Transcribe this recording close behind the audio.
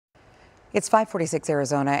It's 546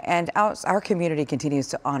 Arizona, and our community continues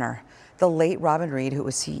to honor the late Robin Reed, who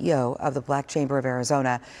was CEO of the Black Chamber of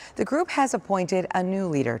Arizona. The group has appointed a new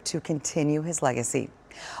leader to continue his legacy.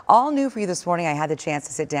 All new for you this morning, I had the chance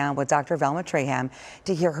to sit down with Dr. Velma Trayham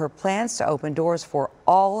to hear her plans to open doors for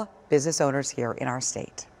all business owners here in our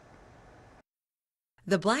state.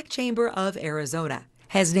 The Black Chamber of Arizona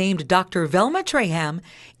has named Dr. Velma Trayham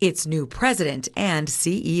its new president and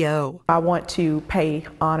CEO. I want to pay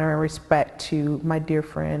honor and respect to my dear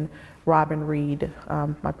friend Robin Reed,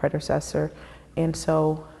 my predecessor, and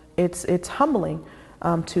so it's humbling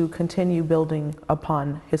to continue building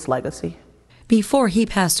upon his legacy. Before he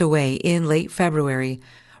passed away in late February,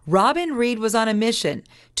 Robin Reed was on a mission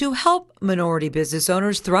to help minority business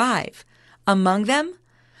owners thrive. Among them,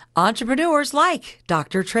 entrepreneurs like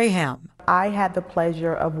Dr. Trayham. I had the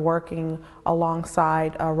pleasure of working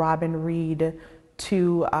alongside Robin Reed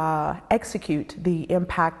to execute the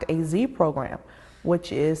Impact AZ program,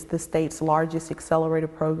 which is the state's largest accelerator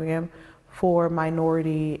program for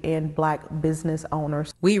minority and Black business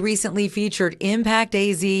owners. We recently featured Impact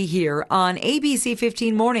AZ here on ABC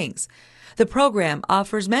 15 Mornings. The program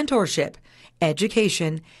offers mentorship,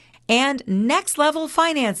 education, and next-level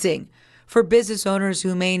financing for business owners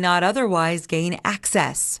who may not otherwise gain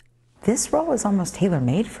access. This role is almost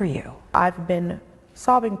tailor-made for you. I've been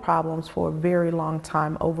solving problems for a very long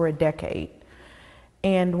time, over a decade.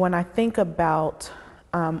 And when I think about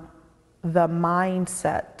the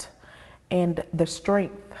mindset and the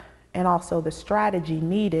strength and also the strategy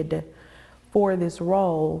needed for this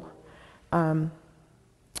role,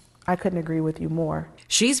 I couldn't agree with you more.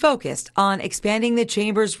 She's focused on expanding the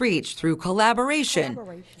Chamber's reach through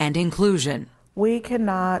collaboration and inclusion. We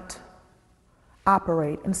cannot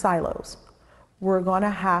operate in silos. We're going to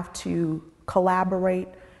have to collaborate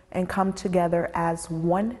and come together as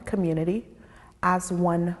one community, as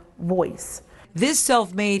one voice. This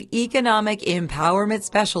self-made economic empowerment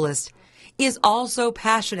specialist is also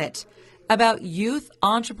passionate about youth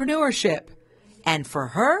entrepreneurship. And for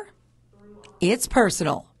her, it's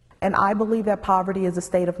personal. And I believe that poverty is a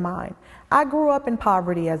state of mind. I grew up in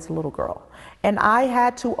poverty as a little girl, and I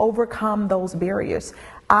had to overcome those barriers.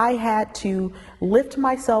 I had to lift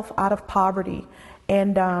myself out of poverty,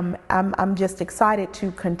 and I'm just excited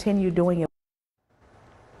to continue doing it.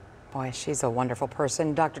 Boy, she's a wonderful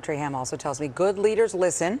person. Dr. Trayham also tells me good leaders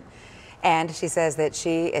listen, and she says that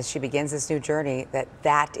as she begins this new journey,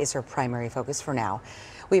 that is her primary focus for now.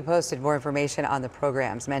 We posted more information on the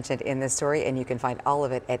programs mentioned in this story, and you can find all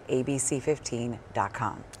of it at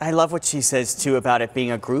abc15.com. I love what she says, too, about it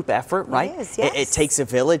being a group effort, right? It is, yes. It takes a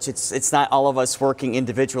village. It's not all of us working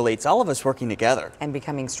individually. It's all of us working together. And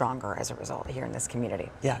becoming stronger as a result here in this community.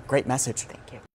 Yeah, great message. Thank you.